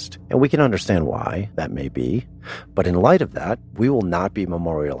podcast, and we can understand why that may be. But in light of that, we will not be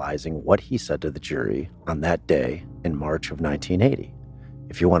memorializing what he said to the jury on that day in March of 1980.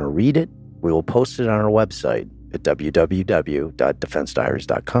 If you want to read it, we will post it on our website at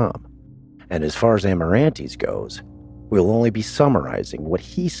www.defensediaries.com. And as far as Amarantys goes, we'll only be summarizing what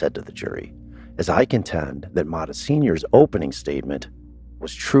he said to the jury, as I contend that Mata Sr.'s opening statement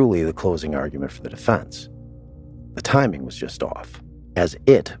was truly the closing argument for the defense. The timing was just off, as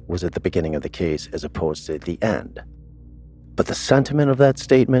it was at the beginning of the case as opposed to at the end. But the sentiment of that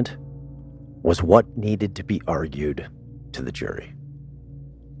statement was what needed to be argued to the jury.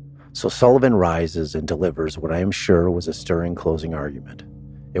 So Sullivan rises and delivers what I am sure was a stirring closing argument.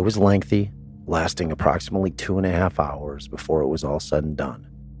 It was lengthy, lasting approximately 2.5 hours before it was all said and done.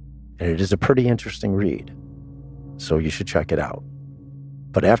 And it is a pretty interesting read, so you should check it out.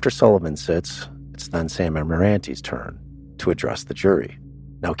 But after Sullivan sits, it's then Sam Amarantys' turn to address the jury.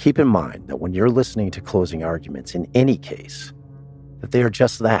 Now, keep in mind that when you're listening to closing arguments in any case, that they are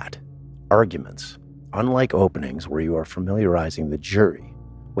just that, arguments, unlike openings where you are familiarizing the jury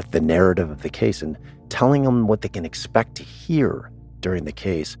with the narrative of the case and telling them what they can expect to hear during the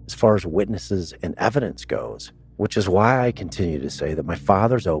case as far as witnesses and evidence goes, which is why I continue to say that my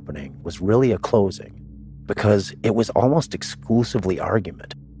father's opening was really a closing, because it was almost exclusively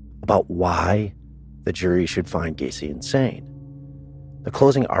argument about why the jury should find Gacy insane. The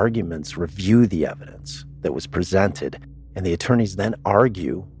closing arguments review the evidence that was presented, and the attorneys then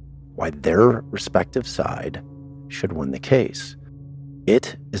argue why their respective side should win the case.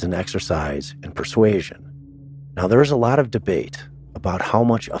 It is an exercise in persuasion. Now, there is a lot of debate about how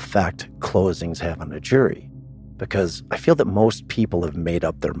much effect closings have on a jury, because I feel that most people have made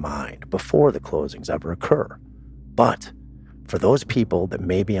up their mind before the closings ever occur. But for those people that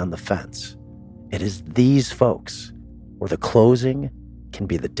may be on the fence, it is these folks where the closing can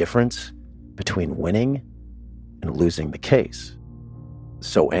be the difference between winning and losing the case.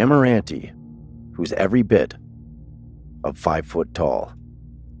 So Amirante, who's every bit of 5 foot tall,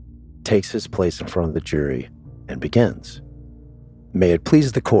 takes his place in front of the jury and begins. May it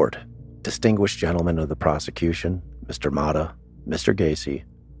please the court, distinguished gentlemen of the prosecution, Mr. Mata, Mr. Gacy,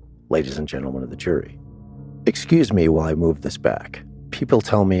 ladies and gentlemen of the jury. Excuse me while I move this back. People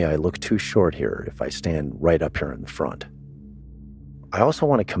tell me I look too short here if I stand right up here in the front. I also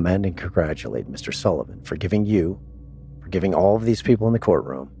want to commend and congratulate Mr. Sullivan for giving all of these people in the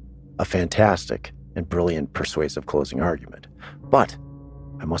courtroom a fantastic and brilliant persuasive closing argument. But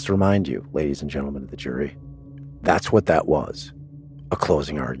I must remind you, ladies and gentlemen of the jury, that's what that was, a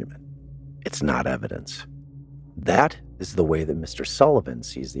closing argument. It's not evidence. That is the way that Mr. Sullivan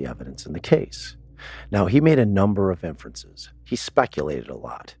sees the evidence in the case. Now, he made a number of inferences. He speculated a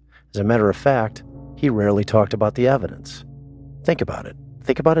lot. As a matter of fact, he rarely talked about the evidence. Think about it.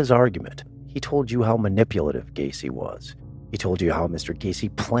 Think about his argument. He told you how manipulative Gacy was. He told you how Mr.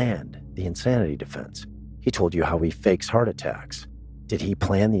 Gacy planned the insanity defense. He told you how he fakes heart attacks. Did he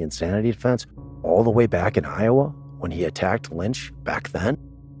plan the insanity defense all the way back in Iowa when he attacked Lynch back then?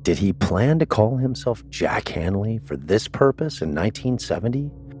 Did he plan to call himself Jack Hanley for this purpose in 1970?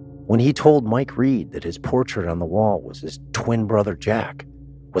 When he told Mike Reed that his portrait on the wall was his twin brother Jack,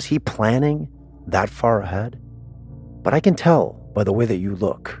 was he planning that far ahead? But I can tell by the way that you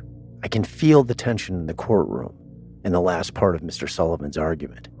look. I can feel the tension in the courtroom in the last part of Mr. Sullivan's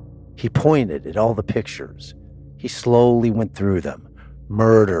argument. He pointed at all the pictures. He slowly went through them.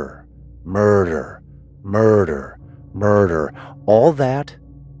 Murder, murder, murder, murder. All that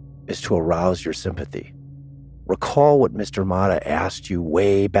is to arouse your sympathy. Recall what Mr. Mata asked you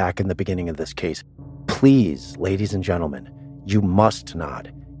way back in the beginning of this case. Please, ladies and gentlemen, you must not,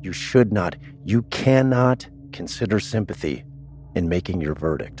 you should not, you cannot consider sympathy in making your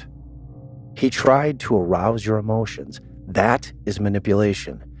verdict. He tried to arouse your emotions. That is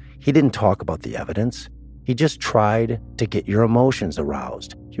manipulation. He didn't talk about the evidence. He just tried to get your emotions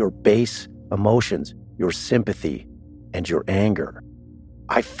aroused, your base emotions, your sympathy, and your anger.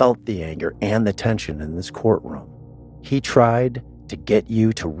 I felt the anger and the tension in this courtroom. He tried to get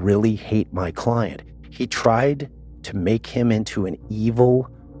you to really hate my client. He tried to make him into an evil,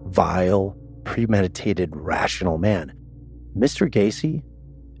 vile, premeditated, rational man. Mr. Gacy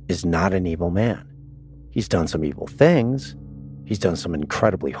is not an evil man. He's done some evil things. He's done some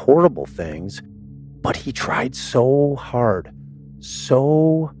incredibly horrible things. But he tried so hard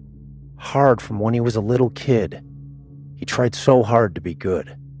from when he was a little kid. He tried so hard to be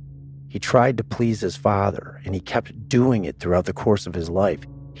good. He tried to please his father, and he kept doing it throughout the course of his life.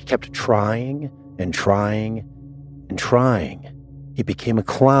 He kept trying and trying and trying. He became a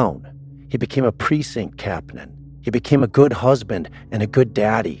clown. He became a precinct captain. He became a good husband and a good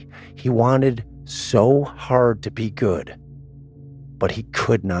daddy. He wanted so hard to be good, but he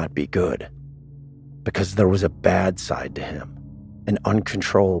could not be good because there was a bad side to him, an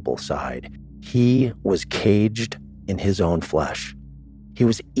uncontrollable side. He was caged in his own flesh. He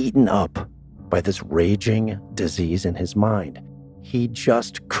was eaten up by this raging disease in his mind. He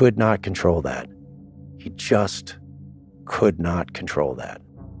just could not control that. He just could not control that.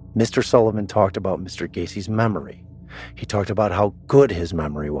 Mr. Sullivan talked about Mr. Gacy's memory. He talked about how good his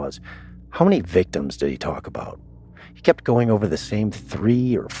memory was. How many victims did he talk about? He kept going over the same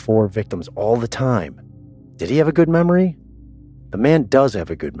 3 or 4 victims all the time. Did he have a good memory? The man does have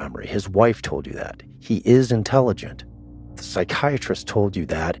a good memory. His wife told you that. He is intelligent. The psychiatrist told you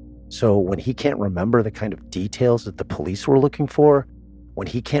that. So when he can't remember the kind of details that the police were looking for, when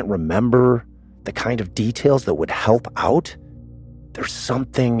he can't remember the kind of details that would help out, there's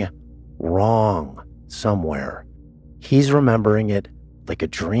something wrong somewhere. He's remembering it like a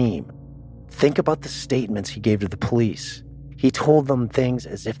dream. Think about the statements he gave to the police. He told them things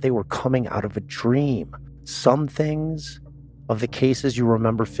as if they were coming out of a dream. Some things of the cases you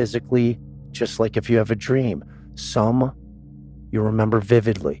remember physically, just like if you have a dream. Some you remember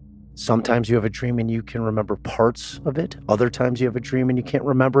vividly. Sometimes you have a dream and you can remember parts of it. Other times you have a dream and you can't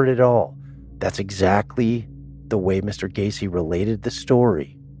remember it at all. That's exactly the way Mr. Gacy related the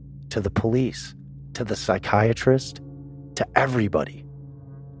story to the police, to the psychiatrist, to everybody.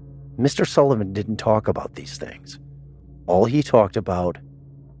 Mr. Sullivan didn't talk about these things. All he talked about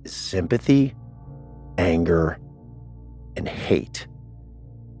is sympathy, anger, and hate.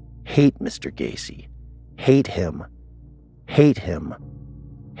 Hate Mr. Gacy. Hate him. Hate him.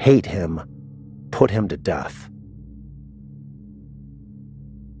 Hate him. Put him to death.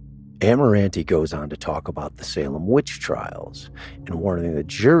 Amirante goes on to talk about the Salem witch trials and warning the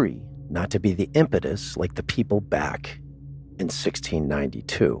jury not to be the impetus like the people back in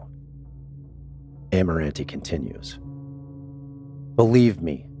 1692. Amirante continues. Believe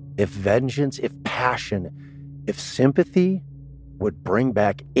me, if vengeance, if passion, if sympathy would bring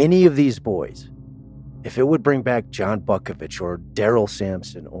back any of these boys, if it would bring back John Bukovich or Daryl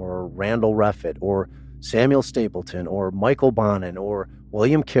Sampson or Randall Reffitt or Samuel Stapleton or Michael Bonin or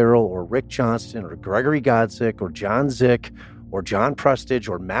William Carroll or Rick Johnston or Gregory Godzik or John Zick or John Prestige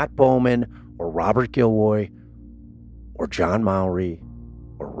or Matt Bowman or Robert Gilroy or John Mowry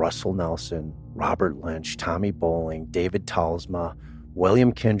or Russell Nelson, Robert Lynch, Tommy Bowling, David Talsma,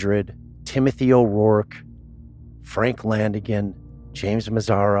 William Kindred, Timothy O'Rourke, Frank Landigan, James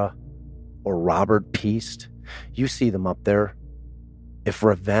Mazzara, or Robert Peast. You see them up there. If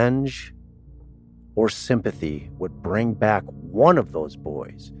revenge or sympathy would bring back one of those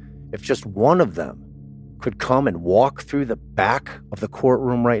boys, if just one of them could come and walk through the back of the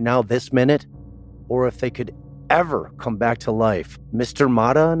courtroom right now, this minute, or if they could ever come back to life, Mr.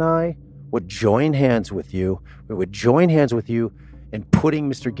 Mata and I would join hands with you. We would join hands with you in putting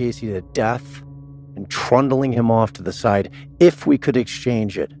Mr. Gacy to death and trundling him off to the side if we could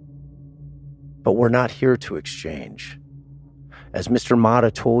exchange it. But we're not here to exchange. As Mr.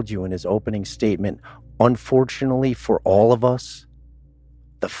 Mata told you in his opening statement, unfortunately for all of us,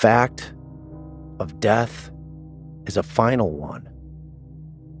 the fact of death is a final one.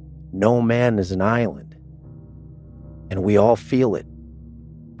 No man is an island, and we all feel it.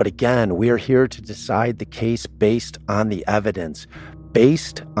 But again, we are here to decide the case based on the evidence,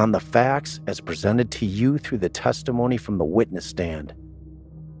 based on the facts as presented to you through the testimony from the witness stand.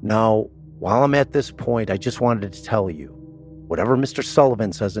 Now, while I'm at this point, I just wanted to tell you, whatever Mr.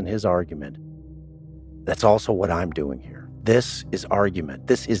 Sullivan says in his argument, that's also what I'm doing here. This is argument.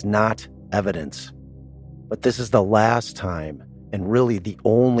 This is not evidence. But this is the last time, and really the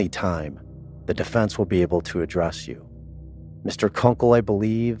only time, the defense will be able to address you. Mr. Kunkel, I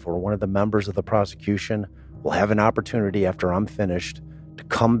believe, or one of the members of the prosecution, will have an opportunity after I'm finished to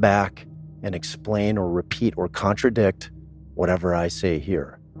come back and explain or repeat or contradict whatever I say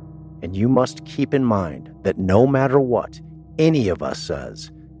here. And you must keep in mind that no matter what any of us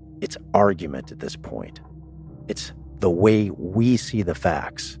says, it's argument at this point. It's the way we see the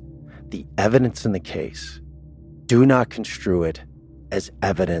facts, the evidence in the case. Do not construe it as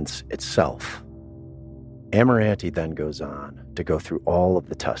evidence itself. Amirante then goes on to go through all of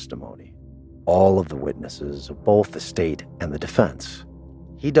the testimony, all of the witnesses of both the state and the defense.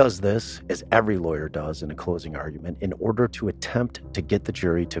 He does this, as every lawyer does in a closing argument, in order to attempt to get the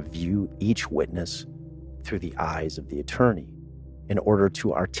jury to view each witness through the eyes of the attorney, in order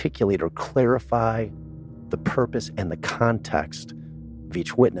to articulate or clarify the purpose and the context of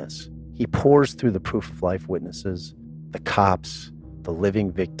each witness. He pours through the proof of life witnesses, the cops, the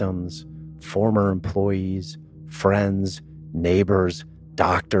living victims, former employees, friends, neighbors,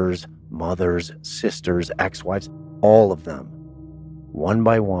 doctors, mothers, sisters, ex-wives, all of them, one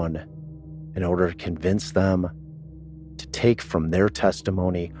by one, in order to convince them to take from their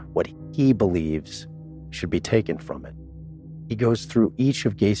testimony what he believes should be taken from it. He goes through each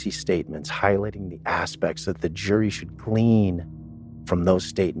of Gacy's statements, highlighting the aspects that the jury should glean from those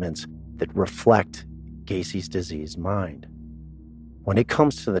statements that reflect Gacy's diseased mind. When it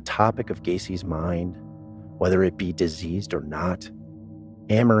comes to the topic of Gacy's mind, whether it be diseased or not,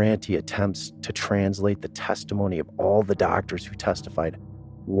 Amirante attempts to translate the testimony of all the doctors who testified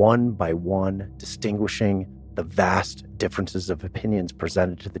one by one, distinguishing the vast differences of opinions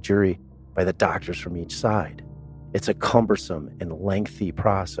presented to the jury by the doctors from each side. It's a cumbersome and lengthy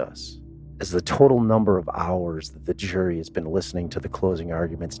process. As the total number of hours that the jury has been listening to the closing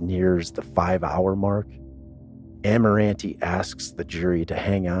arguments nears the 5-hour mark, Amirante asks the jury to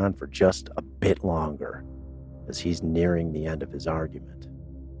hang on for just a bit longer, as he's nearing the end of his argument.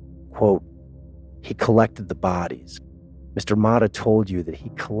 Quote, he collected the bodies. Mr. Mata told you that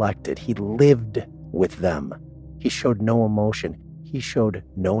he collected. He lived with them. He showed no emotion. He showed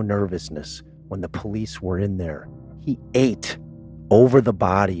no nervousness when the police were in there. He ate over the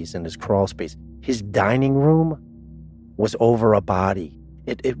bodies in his crawl space. His dining room was over a body.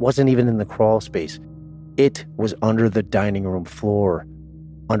 It wasn't even in the crawl space. It was under the dining room floor,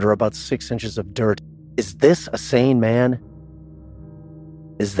 under about 6 inches of dirt. Is this a sane man?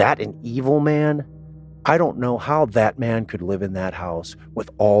 Is that an evil man? I don't know how that man could live in that house with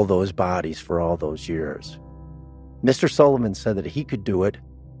all those bodies for all those years. Mr. Sullivan said that he could do it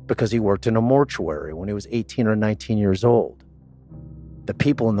because he worked in a mortuary when he was 18 or 19 years old. The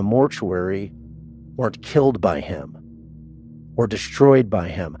people in the mortuary weren't killed by him or destroyed by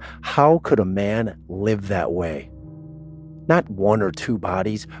him. How could a man live that way? Not one or two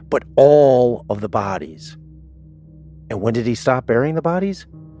bodies, but all of the bodies. And when did he stop burying the bodies?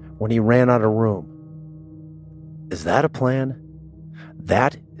 When he ran out of room. Is that a plan?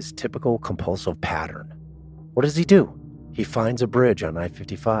 That is typical compulsive pattern. What does he do? He finds a bridge on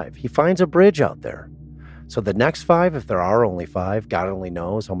I-55. He finds a bridge out there. So the next 5, if there are only 5, God only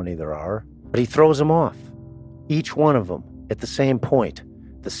knows how many there are, but he throws them off. Each one of them at the same point,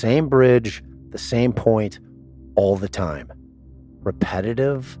 the same bridge, the same point, all the time.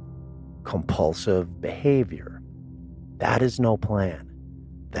 Repetitive, compulsive behavior. That is no plan.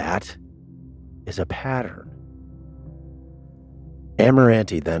 That is a pattern.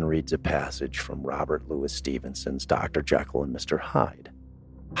 Amirante then reads a passage from Robert Louis Stevenson's Dr. Jekyll and Mr. Hyde,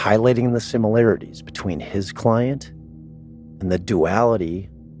 highlighting the similarities between his client and the duality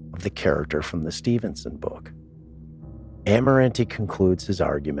of the character from the Stevenson book. Amirante concludes his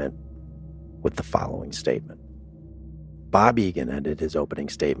argument with the following statement. Bob Egan ended his opening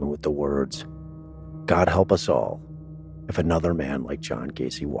statement with the words, God help us all if another man like John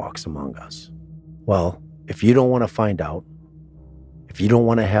Gacy walks among us. Well, if you don't want to find out, if you don't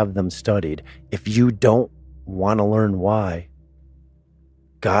want to have them studied, if you don't want to learn why,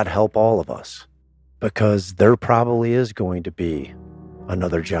 God help all of us, because there probably is going to be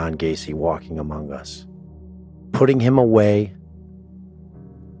another John Gacy walking among us. Putting him away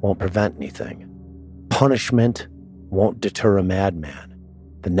won't prevent anything. Punishment won't deter a madman.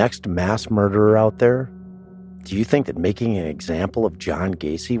 The next mass murderer out there, do you think that making an example of John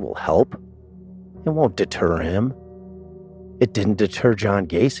Gacy will help? It won't deter him. It didn't deter John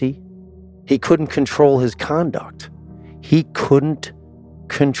Gacy. He couldn't control his conduct. He couldn't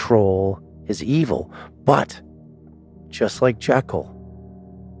control his evil. But just like Jekyll,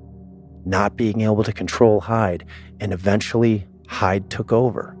 not being able to control Hyde, and eventually Hyde took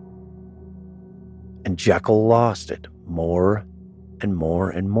over. And Jekyll lost it more and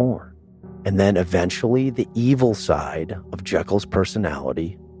more and more. And then eventually the evil side of Jekyll's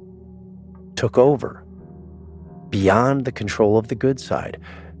personality took over. Beyond the control of the good side.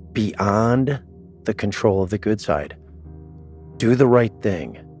 Beyond the control of the good side. Do the right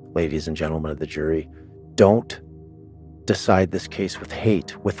thing, ladies and gentlemen of the jury. Don't decide this case with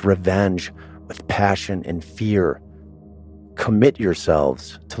hate, with revenge, with passion and fear. Commit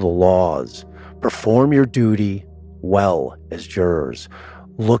yourselves to the laws. Perform your duty well as jurors.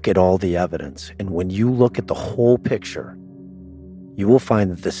 Look at all the evidence. And when you look at the whole picture, you will find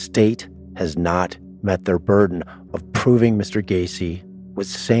that the state has not met their burden of proving Mr. Gacy was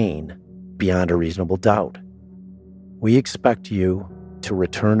sane beyond a reasonable doubt. We expect you to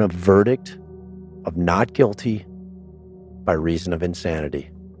return a verdict of not guilty by reason of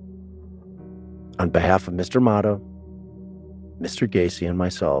insanity. On behalf of Mr. Mata, Mr. Gacy, and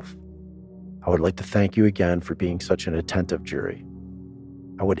myself, I would like to thank you again for being such an attentive jury.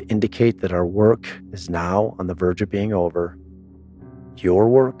 I would indicate that our work is now on the verge of being over. Your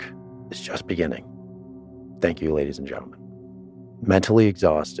work is just beginning. Thank you, ladies and gentlemen. Mentally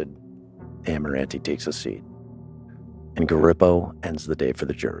exhausted, Amirante takes a seat, and Garippo ends the day for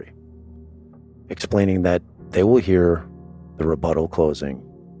the jury, explaining that they will hear the rebuttal closing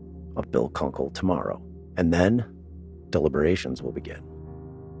of Bill Kunkel tomorrow, and then deliberations will begin.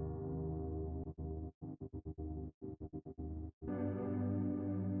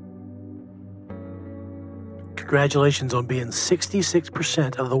 Congratulations on being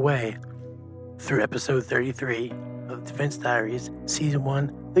 66% of the way through episode 33 of Defense Diaries, Season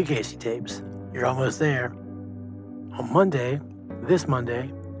 1, The Gacy Tapes. You're almost there. On Monday, this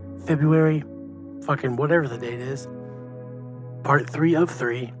Monday, February, fucking whatever the date is, Part 3 of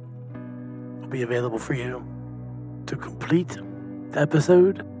 3 will be available for you to complete the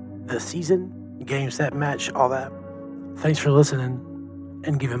episode, the season, game, set, match, all that. Thanks for listening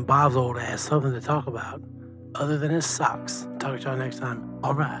and giving Bob's old ass something to talk about. other than his socks. Talk to y'all next time.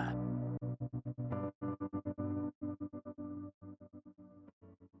 All right.